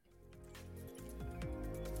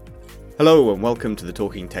Hello and welcome to the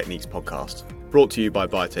Talking Techniques podcast. Brought to you by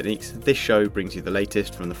Biotechniques, this show brings you the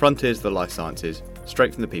latest from the frontiers of the life sciences,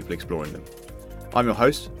 straight from the people exploring them. I'm your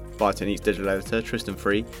host, Biotechniques digital editor Tristan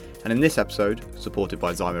Free, and in this episode, supported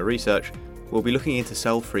by Zymer Research, we'll be looking into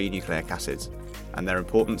cell-free nucleic acids and their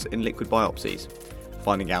importance in liquid biopsies,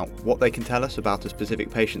 finding out what they can tell us about a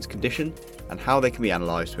specific patient's condition and how they can be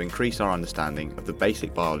analysed to increase our understanding of the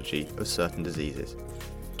basic biology of certain diseases.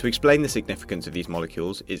 To explain the significance of these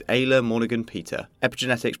molecules is Ayla Mornigan-Peter,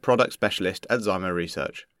 epigenetics product specialist at Zymer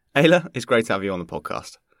Research. Ayla, it's great to have you on the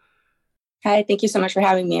podcast. Hi, thank you so much for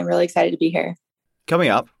having me. I'm really excited to be here. Coming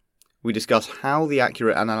up, we discuss how the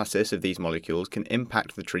accurate analysis of these molecules can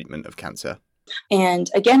impact the treatment of cancer. And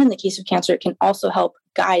again, in the case of cancer, it can also help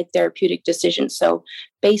guide therapeutic decisions. So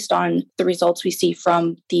based on the results we see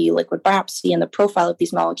from the liquid biopsy and the profile of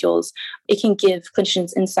these molecules, it can give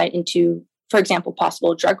clinicians insight into, for example,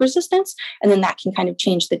 possible drug resistance, and then that can kind of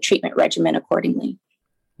change the treatment regimen accordingly.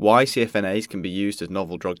 Why CFNAs can be used as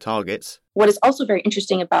novel drug targets. What is also very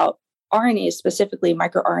interesting about RNAs, specifically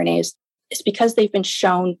microRNAs, is because they've been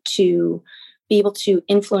shown to be able to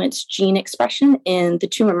influence gene expression in the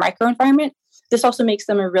tumor microenvironment. This also makes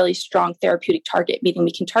them a really strong therapeutic target, meaning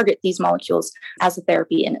we can target these molecules as a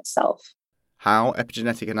therapy in itself. How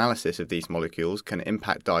epigenetic analysis of these molecules can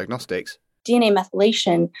impact diagnostics. DNA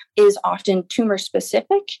methylation is often tumor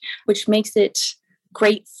specific, which makes it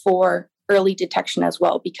great for early detection as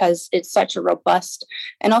well, because it's such a robust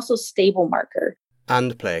and also stable marker.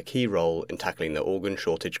 And play a key role in tackling the organ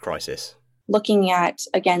shortage crisis. Looking at,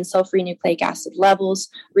 again, cell-free nucleic acid levels,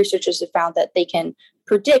 researchers have found that they can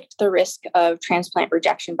predict the risk of transplant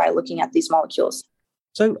rejection by looking at these molecules.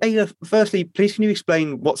 So, Ayla, firstly, please can you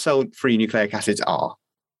explain what cell-free nucleic acids are?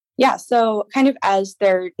 Yeah, so kind of as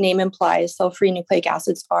their name implies, cell-free nucleic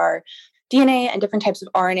acids are DNA and different types of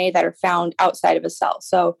RNA that are found outside of a cell.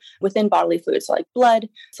 So within bodily fluids, so like blood,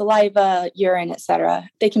 saliva, urine, etc.,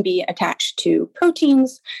 they can be attached to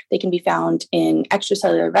proteins, they can be found in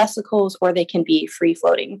extracellular vesicles, or they can be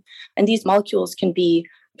free-floating. And these molecules can be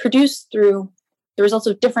produced through the results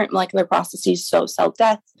of different molecular processes, so cell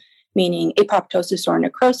death, meaning apoptosis or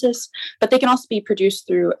necrosis, but they can also be produced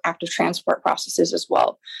through active transport processes as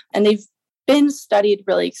well. And they've been studied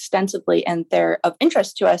really extensively, and they're of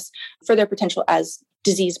interest to us for their potential as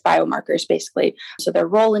disease biomarkers, basically. So their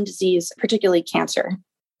role in disease, particularly cancer.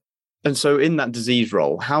 And so in that disease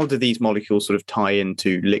role, how do these molecules sort of tie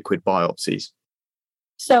into liquid biopsies?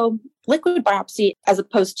 So liquid biopsy, as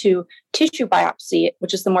opposed to tissue biopsy,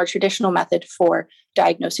 which is the more traditional method for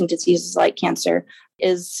diagnosing diseases like cancer,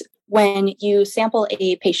 is when you sample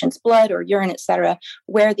a patient's blood or urine, et cetera,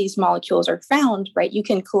 where these molecules are found, right, you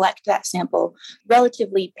can collect that sample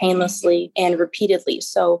relatively painlessly and repeatedly.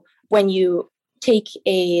 So when you take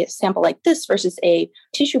a sample like this versus a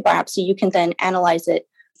tissue biopsy, you can then analyze it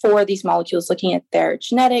for these molecules, looking at their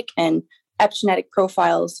genetic and epigenetic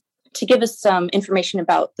profiles to give us some information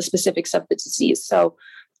about the specifics of the disease. So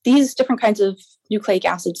these different kinds of nucleic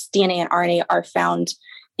acids, DNA and RNA, are found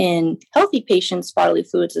in healthy patients' bodily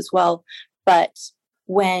fluids as well. But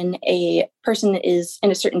when a person is in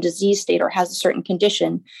a certain disease state or has a certain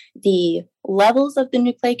condition, the levels of the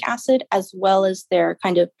nucleic acid, as well as their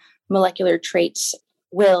kind of molecular traits,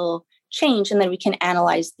 will change. And then we can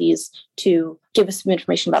analyze these to give us some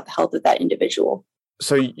information about the health of that individual.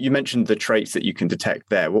 So you mentioned the traits that you can detect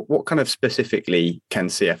there. What kind of specifically can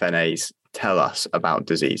CFNAs tell us about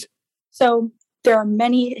disease? So there are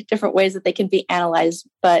many different ways that they can be analyzed,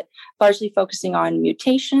 but largely focusing on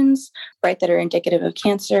mutations, right, that are indicative of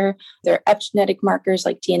cancer. There are epigenetic markers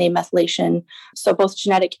like DNA methylation, so both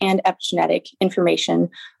genetic and epigenetic information.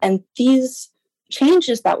 And these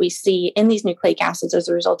changes that we see in these nucleic acids as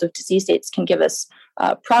a result of disease states can give us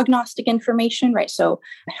prognostic information, right? So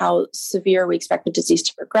how severe we expect the disease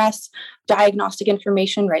to progress, diagnostic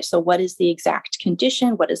information, right? So what is the exact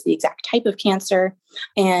condition? What is the exact type of cancer?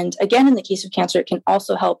 And again, in the case of cancer, it can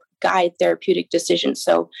also help guide therapeutic decisions.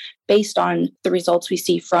 So based on the results we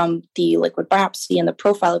see from the liquid biopsy and the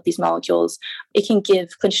profile of these molecules, it can give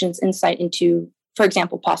clinicians insight into, for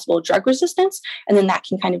example, possible drug resistance, and then that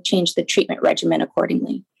can kind of change the treatment regimen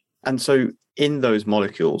accordingly. And so in those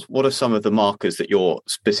molecules, what are some of the markers that you're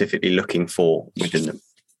specifically looking for within them?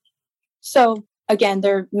 So again,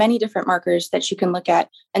 there are many different markers that you can look at,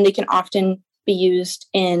 and they can often be used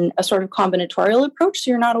in a sort of combinatorial approach.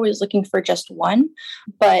 So you're not always looking for just one,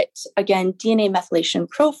 but again, DNA methylation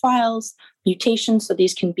profiles, mutations. So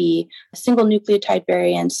these can be single nucleotide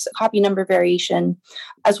variants, copy number variation,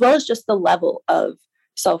 as well as just the level of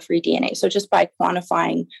cell-free DNA. So just by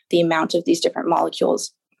quantifying the amount of these different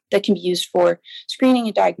molecules that can be used for screening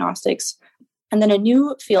and diagnostics, And then a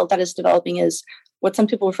new field that is developing is what some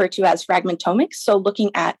people refer to as fragmentomics. So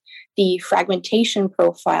looking at the fragmentation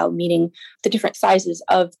profile, meaning the different sizes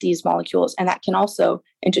of these molecules. And that can also,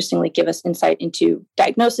 interestingly, give us insight into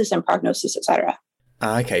diagnosis and prognosis, et cetera.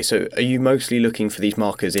 Okay, so are you mostly looking for these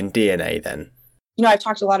markers in DNA then? I've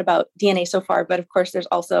talked a lot about DNA so far, but of course, there's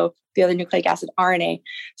also the other nucleic acid, RNA.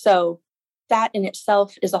 So that in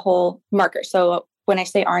itself is a whole marker. So when I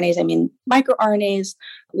say RNAs, I mean microRNAs,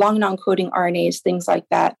 long non-coding RNAs, things like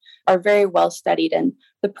that are very well studied. And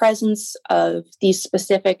the presence of these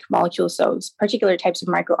specific molecules, so particular types of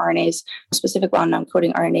microRNAs, specific long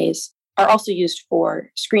non-coding RNAs, are also used for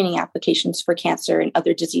screening applications for cancer and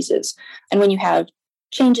other diseases. And when you have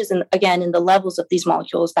changes in the levels of these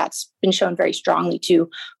molecules, that's been shown very strongly to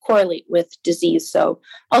correlate with disease. So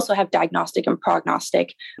also have diagnostic and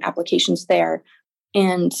prognostic applications there.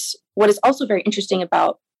 And what is also very interesting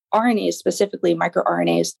about RNAs, specifically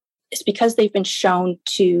microRNAs, is because they've been shown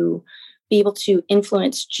to be able to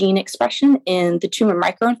influence gene expression in the tumor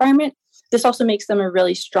microenvironment. This also makes them a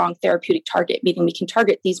really strong therapeutic target, meaning we can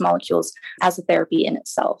target these molecules as a therapy in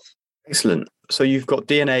itself. Excellent. So you've got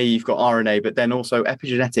DNA, you've got RNA, but then also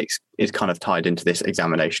epigenetics is kind of tied into this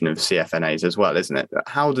examination of CFNAs as well, isn't it?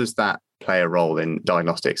 How does that play a role in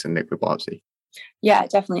diagnostics and liquid biopsy? Yeah,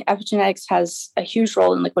 definitely. Epigenetics has a huge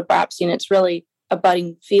role in liquid biopsy, and it's really a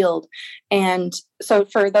budding field. And so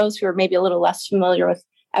for those who are maybe a little less familiar with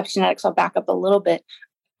epigenetics, I'll back up a little bit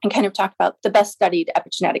and kind of talk about the best studied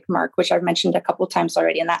epigenetic mark, which I've mentioned a couple of times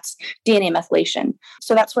already, and that's DNA methylation.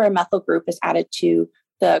 So that's where a methyl group is added to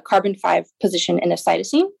the carbon 5 position in a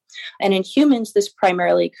cytosine. And in humans, this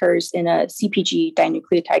primarily occurs in a CpG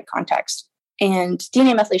dinucleotide context. And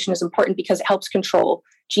DNA methylation is important because it helps control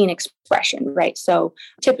gene expression, right? So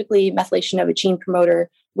typically methylation of a gene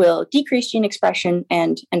promoter will decrease gene expression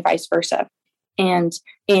and vice versa. And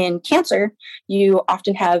in cancer, you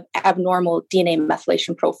often have abnormal DNA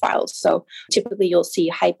methylation profiles. So typically you'll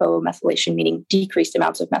see hypomethylation, meaning decreased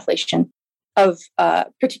amounts of methylation of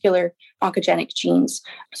particular oncogenic genes.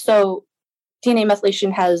 So DNA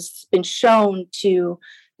methylation has been shown to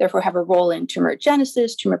therefore have a role in tumor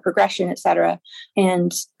genesis, tumor progression, et cetera.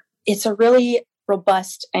 And it's a really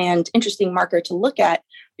robust and interesting marker to look at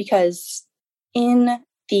because in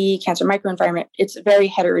the cancer microenvironment, it's very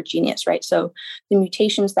heterogeneous, right? So the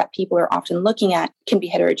mutations that people are often looking at can be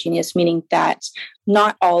heterogeneous, meaning that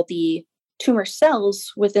not all the tumor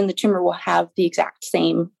cells within the tumor will have the exact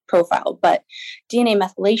same profile, but DNA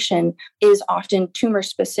methylation is often tumor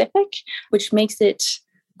specific, which makes it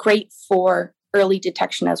great for early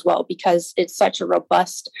detection as well, because it's such a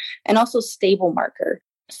robust and also stable marker.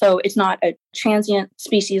 So it's not a transient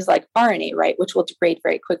species like RNA, right, which will degrade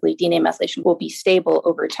very quickly. DNA methylation will be stable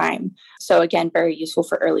over time. So again, very useful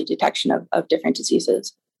for early detection of different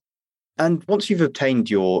diseases. And once you've obtained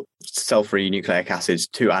your cell-free nucleic acids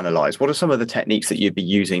to analyze, what are some of the techniques that you'd be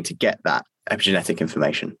using to get that epigenetic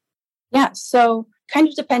information? Yeah, so kind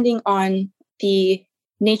of depending on the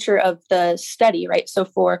nature of the study, right? So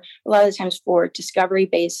for a lot of the times for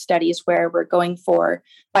discovery-based studies where we're going for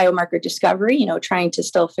biomarker discovery, trying to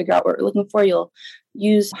still figure out what we're looking for, you'll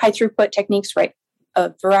use high throughput techniques, right?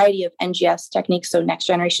 A variety of NGS techniques, so next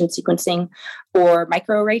generation sequencing, or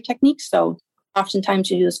microarray techniques. So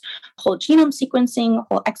oftentimes you use whole genome sequencing,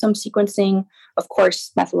 whole exome sequencing, of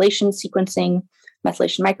course, methylation sequencing,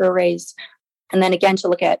 methylation microarrays. And then again, to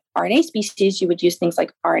look at RNA species, you would use things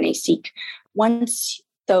like RNA-seq. Once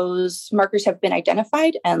those markers have been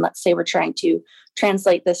identified, and let's say we're trying to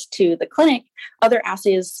translate this to the clinic, other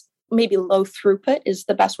assays, maybe low throughput is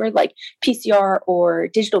the best word, like PCR or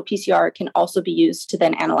digital PCR can also be used to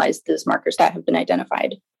then analyze those markers that have been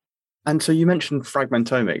identified. And so you mentioned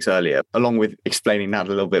fragmentomics earlier, along with explaining that a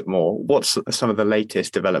little bit more. What's some of the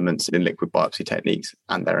latest developments in liquid biopsy techniques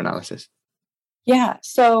and their analysis? Yeah,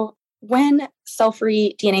 so when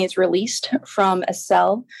cell-free DNA is released from a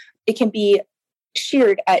cell, it can be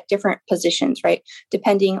sheared at different positions, right?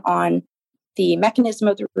 Depending on the mechanism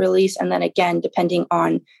of the release, and then again, depending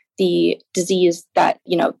on the disease that,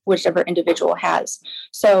 whichever individual has.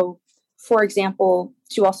 So, for example,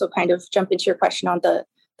 to also kind of jump into your question on the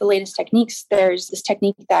latest techniques, there's this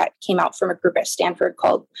technique that came out from a group at Stanford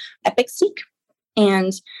called EPIC-seq.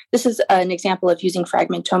 And this is an example of using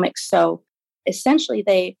fragmentomics. So essentially,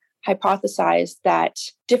 they hypothesized that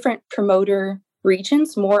different promoter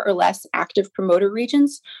regions, more or less active promoter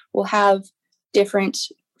regions, will have different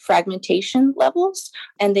fragmentation levels.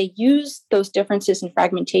 And they use those differences in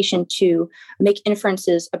fragmentation to make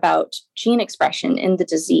inferences about gene expression in the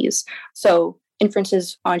disease. So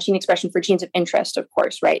inferences on gene expression for genes of interest, of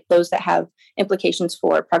course, right? Those that have implications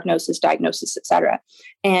for prognosis, diagnosis, et cetera.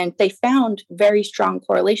 And they found very strong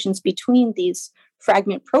correlations between these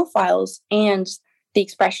fragment profiles and the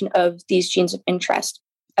expression of these genes of interest,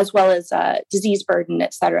 as well as disease burden,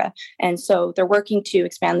 et cetera. And so they're working to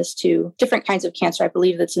expand this to different kinds of cancer. I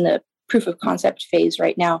believe that's in the proof of concept phase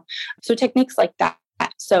right now. So techniques like that.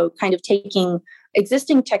 So kind of taking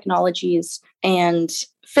existing technologies and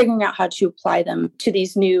figuring out how to apply them to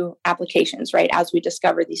these new applications, right? As we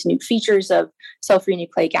discover these new features of cell-free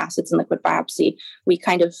nucleic acids in liquid biopsy, we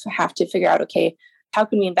kind of have to figure out, okay, how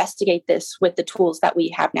can we investigate this with the tools that we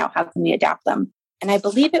have now? How can we adapt them? And I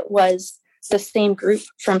believe it was the same group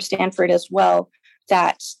from Stanford as well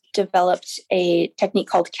that developed a technique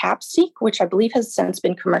called CapSeq, which I believe has since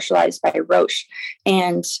been commercialized by Roche.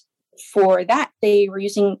 And for that, they were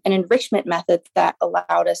using an enrichment method that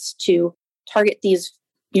allowed us to target these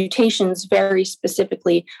mutations very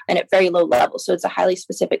specifically and at very low levels. So it's a highly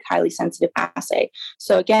specific, highly sensitive assay.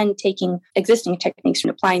 So again, taking existing techniques and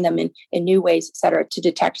applying them in new ways, et cetera, to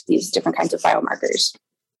detect these different kinds of biomarkers.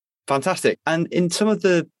 Fantastic. And in some of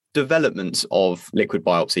the developments of liquid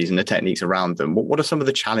biopsies and the techniques around them, what are some of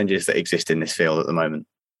the challenges that exist in this field at the moment?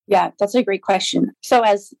 Yeah, that's a great question. So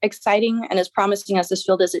as exciting and as promising as this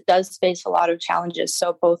field is, it does face a lot of challenges.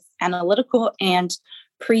 So both analytical and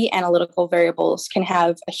pre-analytical variables can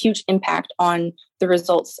have a huge impact on the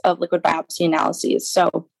results of liquid biopsy analyses.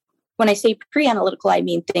 So when I say pre-analytical, I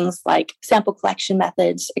mean things like sample collection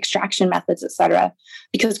methods, extraction methods, et cetera,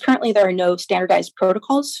 because currently there are no standardized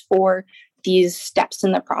protocols for these steps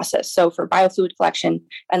in the process. So for biofluid collection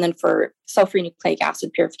and then for cell-free nucleic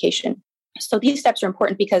acid purification. So these steps are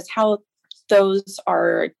important because how those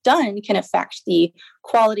are done can affect the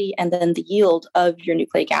quality and then the yield of your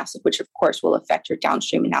nucleic acid, which of course will affect your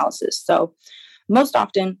downstream analysis. So most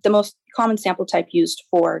often, the most common sample type used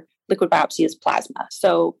for liquid biopsy is plasma.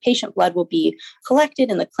 So patient blood will be collected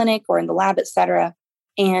in the clinic or in the lab, et cetera,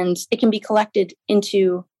 and it can be collected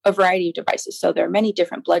into a variety of devices. So there are many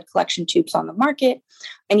different blood collection tubes on the market,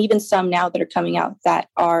 and even some now that are coming out that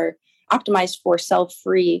are optimized for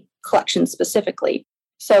cell-free collection specifically.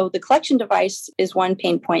 So the collection device is one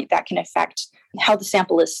pain point that can affect how the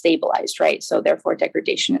sample is stabilized, right? So therefore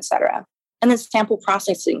degradation, et cetera. And then sample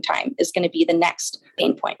processing time is going to be the next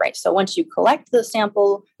pain point, right? So once you collect the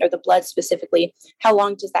sample or the blood specifically, how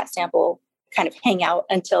long does that sample kind of hang out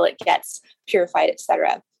until it gets purified, et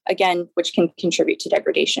cetera? Again, which can contribute to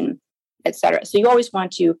degradation, et cetera. So you always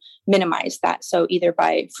want to minimize that. So either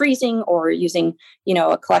by freezing or using,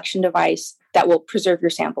 a collection device that will preserve your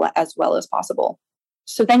sample as well as possible.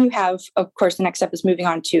 So then you have, of course, the next step is moving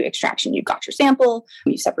on to extraction. You've got your sample,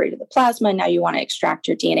 you've separated the plasma, and now you want to extract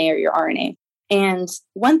your DNA or your RNA. And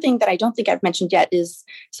one thing that I don't think I've mentioned yet is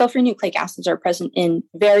cell-free nucleic acids are present in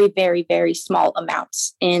very, very, very small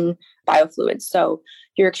amounts in biofluids. So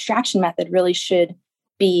your extraction method really should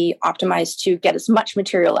be optimized to get as much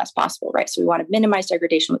material as possible, right? So we want to minimize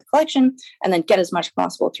degradation with collection and then get as much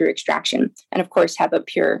possible through extraction. And of course, have a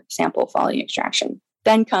pure sample following extraction.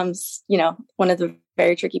 Then comes, one of the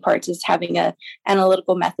very tricky parts is having an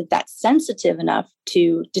analytical method that's sensitive enough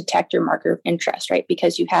to detect your marker of interest, right?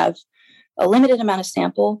 Because you have a limited amount of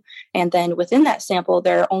sample. And then within that sample,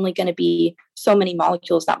 there are only going to be so many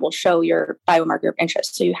molecules that will show your biomarker of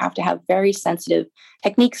interest. So you have to have very sensitive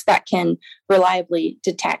techniques that can reliably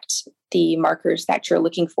detect the markers that you're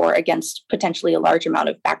looking for against potentially a large amount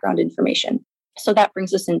of background information. So that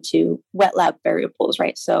brings us into wet lab variables,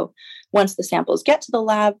 right? So once the samples get to the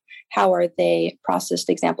lab, how are they processed,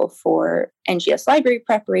 example, for NGS library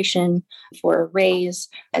preparation, for arrays,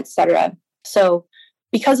 et cetera. So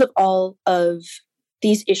because of all of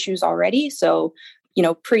these issues already, so,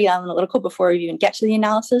 pre-analytical before we even get to the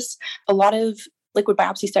analysis, a lot of liquid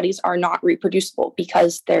biopsy studies are not reproducible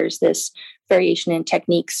because there's this variation in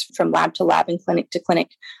techniques from lab to lab and clinic to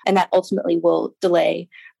clinic, and that ultimately will delay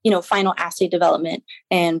final assay development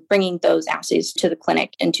and bringing those assays to the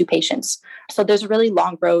clinic and to patients. So there's a really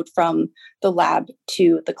long road from the lab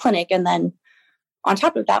to the clinic. And then on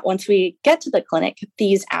top of that, once we get to the clinic,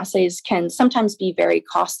 these assays can sometimes be very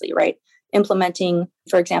costly, right? Implementing,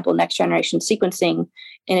 for example, next generation sequencing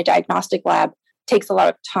in a diagnostic lab takes a lot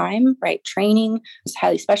of time, right? Training, it's a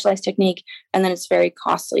highly specialized technique, and then it's very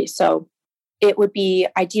costly. So it would be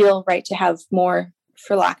ideal, right, to have more,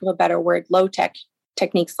 for lack of a better word, low-tech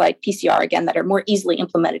techniques like PCR, again, that are more easily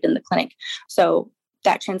implemented in the clinic. So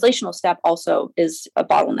that translational step also is a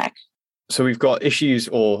bottleneck. So we've got issues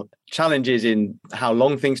or challenges in how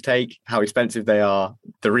long things take, how expensive they are,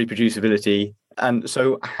 the reproducibility. And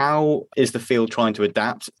so how is the field trying to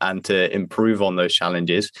adapt and to improve on those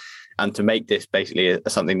challenges? and to make this basically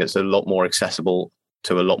something that's a lot more accessible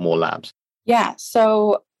to a lot more labs? Yeah,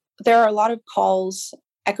 so there are a lot of calls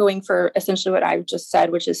echoing for essentially what I've just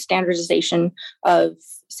said, which is standardization of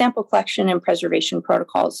sample collection and preservation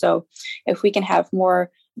protocols. So if we can have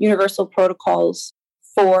more universal protocols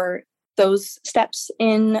for those steps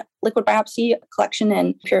in liquid biopsy collection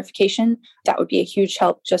and purification, that would be a huge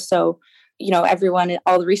help, just so everyone,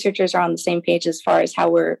 all the researchers are on the same page as far as how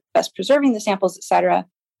we're best preserving the samples, et cetera.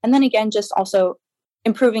 And then again, just also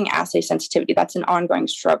improving assay sensitivity. That's an ongoing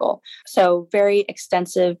struggle. So very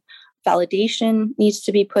extensive validation needs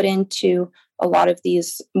to be put into a lot of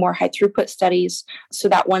these more high throughput studies so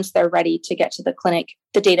that once they're ready to get to the clinic,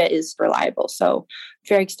 the data is reliable. So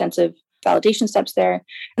very extensive validation steps there.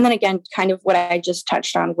 And then again, kind of what I just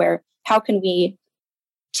touched on, where how can we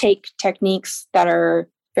take techniques that are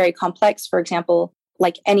very complex, for example,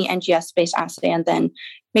 like any NGS-based assay, and then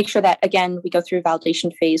make sure that, again, we go through a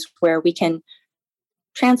validation phase where we can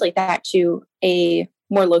translate that to a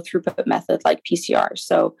more low throughput method like PCR.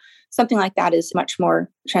 So something like that is much more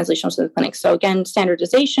translational to the clinic. So again,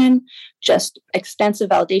 standardization, just extensive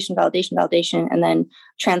validation, and then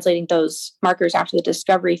translating those markers after the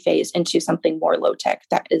discovery phase into something more low tech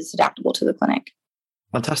that is adaptable to the clinic.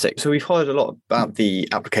 Fantastic. So we've heard a lot about the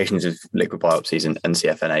applications of liquid biopsies and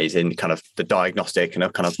CFNAs in kind of the diagnostic and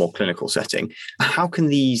a kind of more clinical setting. How can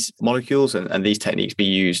these molecules and these techniques be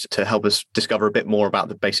used to help us discover a bit more about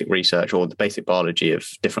the basic research or the basic biology of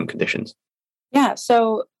different conditions? Yeah,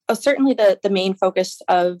 so certainly the main focus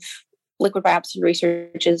of liquid biopsy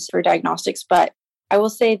research is for diagnostics, but I will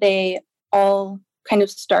say they all kind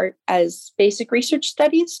of start as basic research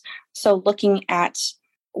studies. So looking at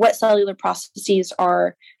what cellular processes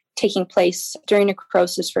are taking place during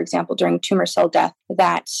necrosis, for example, during tumor cell death,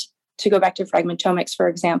 that, to go back to fragmentomics, for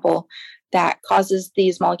example, that causes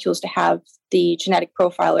these molecules to have the genetic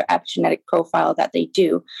profile or epigenetic profile that they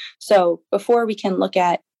do. So before we can look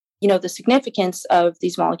at, the significance of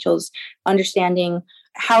these molecules, understanding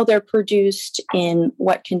how they're produced, in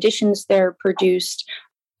what conditions they're produced,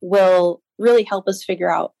 will really help us figure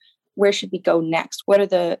out where should we go next? What are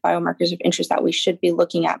the biomarkers of interest that we should be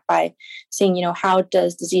looking at by seeing, how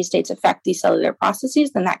does disease states affect these cellular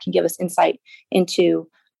processes? Then that can give us insight into,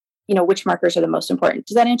 which markers are the most important.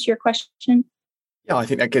 Does that answer your question? Yeah, I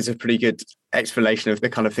think that gives a pretty good explanation of the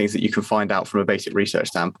kind of things that you can find out from a basic research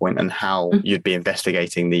standpoint and how you'd be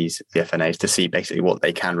investigating these CFNAs to see basically what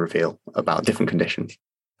they can reveal about different conditions.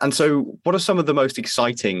 And so what are some of the most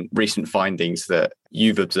exciting recent findings that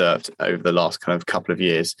you've observed over the last kind of couple of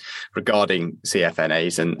years regarding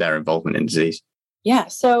CFNAs and their involvement in disease? Yeah,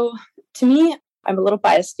 so to me, I'm a little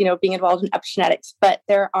biased, being involved in epigenetics, but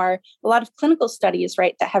there are a lot of clinical studies,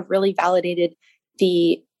 right, that have really validated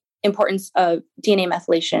the importance of DNA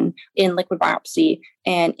methylation in liquid biopsy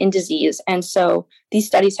and in disease. And so these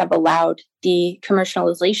studies have allowed the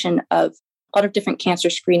commercialization of a lot of different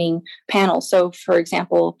cancer screening panels. So, for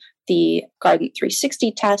example, the Guardant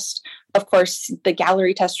 360 test, of course, the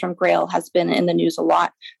Gallery test from Grail has been in the news a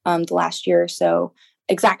lot the last year or so.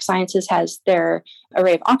 Exact Sciences has their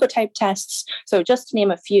array of Oncotype tests. So just to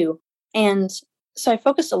name a few. And so I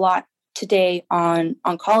focused a lot today on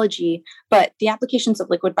oncology, but the applications of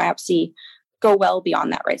liquid biopsy go well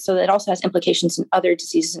beyond that, right? So it also has implications in other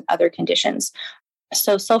diseases and other conditions.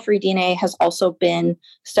 So cell-free DNA has also been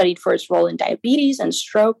studied for its role in diabetes and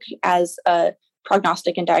stroke as a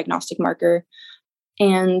prognostic and diagnostic marker.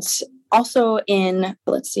 And also in,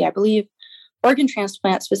 I believe, organ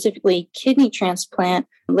transplant, specifically kidney transplant,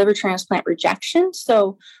 liver transplant rejection.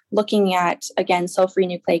 So looking at, again, cell-free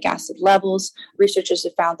nucleic acid levels, researchers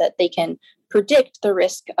have found that they can predict the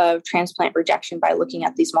risk of transplant rejection by looking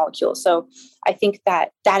at these molecules. So I think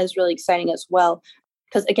that is really exciting as well.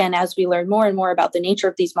 Because again, as we learn more and more about the nature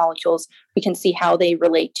of these molecules, we can see how they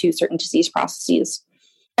relate to certain disease processes.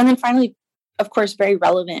 And then finally, of course, very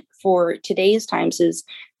relevant for today's times is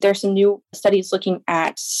there are some new studies looking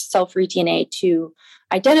at cell-free DNA to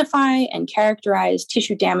identify and characterize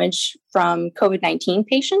tissue damage from COVID-19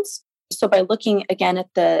 patients. So by looking again at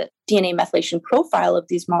the DNA methylation profile of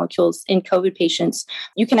these molecules in COVID patients,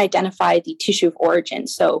 you can identify the tissue of origin,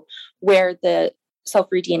 so where the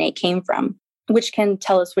cell-free DNA came from, which can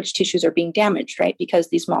tell us which tissues are being damaged, right? Because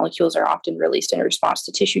these molecules are often released in response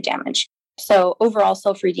to tissue damage. So overall,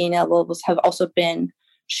 cell-free DNA levels have also been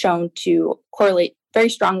shown to correlate very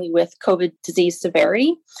strongly with COVID disease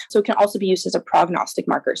severity. So it can also be used as a prognostic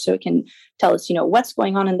marker. So it can tell us, what's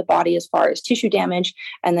going on in the body as far as tissue damage,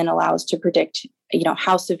 and then allow us to predict,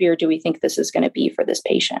 how severe do we think this is going to be for this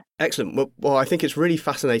patient. Excellent. Well, I think it's really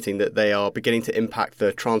fascinating that they are beginning to impact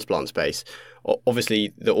the transplant space.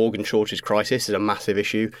 Obviously, the organ shortage crisis is a massive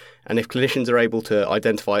issue, and if clinicians are able to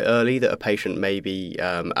identify early that a patient may be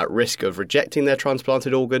at risk of rejecting their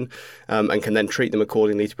transplanted organ and can then treat them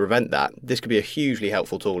accordingly to prevent that, this could be a hugely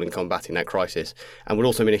helpful tool in combating that crisis and would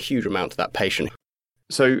also mean a huge amount to that patient.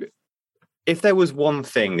 So if there was one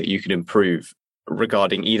thing that you could improve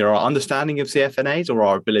regarding either our understanding of CFNAs or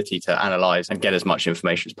our ability to analyse and get as much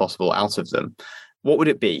information as possible out of them, what would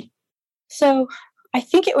it be? So I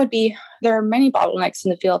think it would be, there are many bottlenecks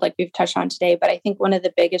in the field like we've touched on today, but I think one of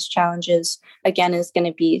the biggest challenges, again, is going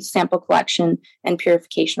to be sample collection and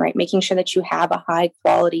purification, right? Making sure that you have a high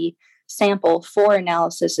quality sample for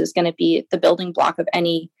analysis is going to be the building block of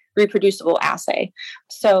any reproducible assay.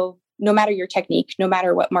 So no matter your technique, no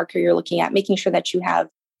matter what marker you're looking at, making sure that you have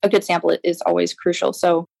a good sample is always crucial.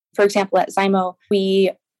 So for example, at Zymo,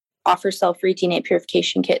 we offer cell-free DNA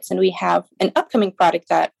purification kits, and we have an upcoming product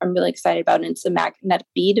that I'm really excited about, and it's a magnetic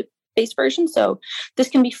bead-based version. So this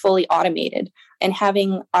can be fully automated, and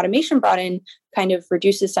having automation brought in kind of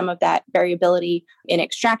reduces some of that variability in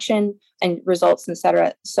extraction and results,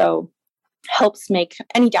 etc. So helps make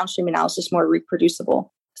any downstream analysis more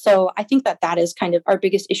reproducible. So I think that is kind of our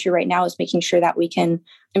biggest issue right now, is making sure that we can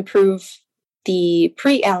improve the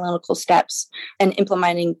pre-analytical steps and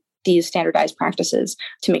implementing these standardized practices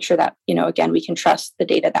to make sure that, again, we can trust the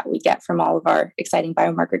data that we get from all of our exciting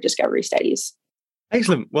biomarker discovery studies.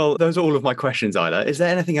 Excellent. Well, those are all of my questions, Isla. Is there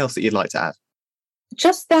anything else that you'd like to add?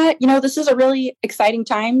 Just that, this is a really exciting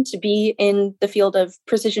time to be in the field of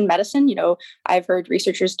precision medicine. I've heard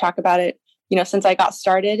researchers talk about it, since I got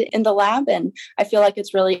started in the lab, and I feel like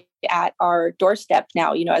it's really at our doorstep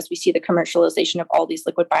now, as we see the commercialization of all these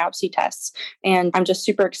liquid biopsy tests. And I'm just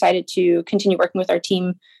super excited to continue working with our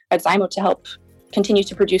team at Zymo to help continue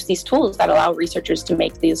to produce these tools that allow researchers to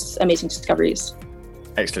make these amazing discoveries.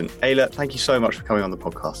 Excellent. Ayla, thank you so much for coming on the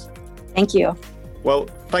podcast. Thank you. Well,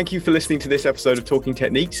 thank you for listening to this episode of Talking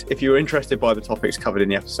Techniques. If you're interested by the topics covered in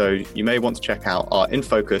the episode, you may want to check out our In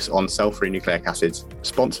Focus on cell-free nucleic acids,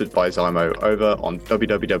 sponsored by Zymo, over on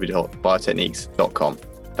www.biotechniques.com.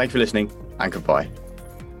 Thank you for listening, and goodbye.